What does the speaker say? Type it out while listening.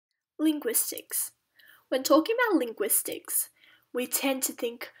Linguistics. When talking about linguistics, we tend to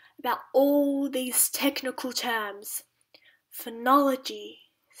think about all these technical terms: phonology,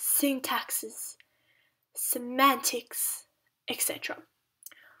 syntaxes, semantics, etc.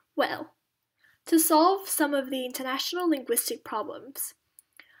 Well, to solve some of the international linguistic problems,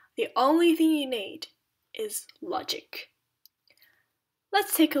 the only thing you need is logic.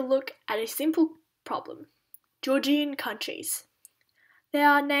 Let's take a look at a simple problem: Georgian countries. There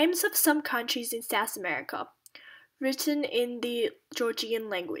are names of some countries in South America, written in the Georgian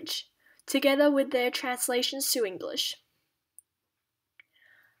language, together with their translations to English.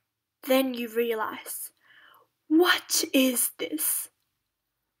 Then you realize, what is this?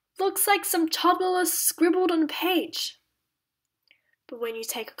 Looks like some toddler scribbled on a page. But when you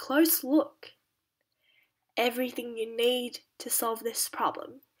take a close look, everything you need to solve this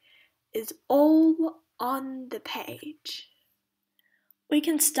problem is all on the page. We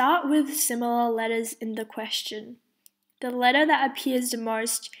can start with similar letters in the question. The letter that appears the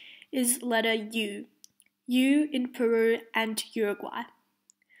most is letter U in Peru and Uruguay.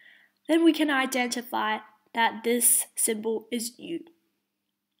 Then we can identify that this symbol is U.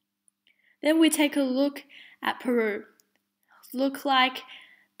 Then we take a look at Peru. Look like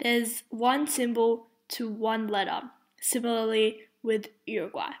there's one symbol to one letter, similarly with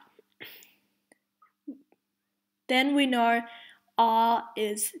Uruguay. Then we know R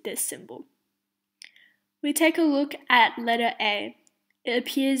is this symbol. We take a look at letter A. It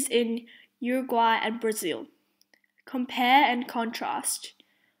appears in Uruguay and Brazil. Compare and contrast.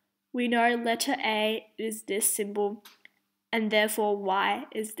 We know letter A is this symbol, and therefore Y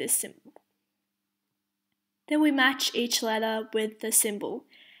is this symbol. Then we match each letter with the symbol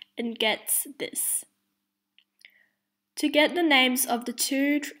and get this. To get the names of the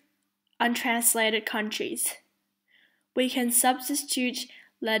two untranslated countries, we can substitute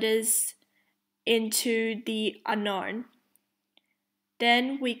letters into the unknown.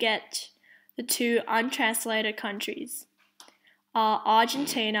 Then we get the two untranslated countries are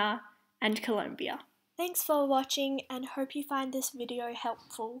Argentina and Colombia. Thanks for watching and hope you find this video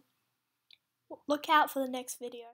helpful. Look out for the next video.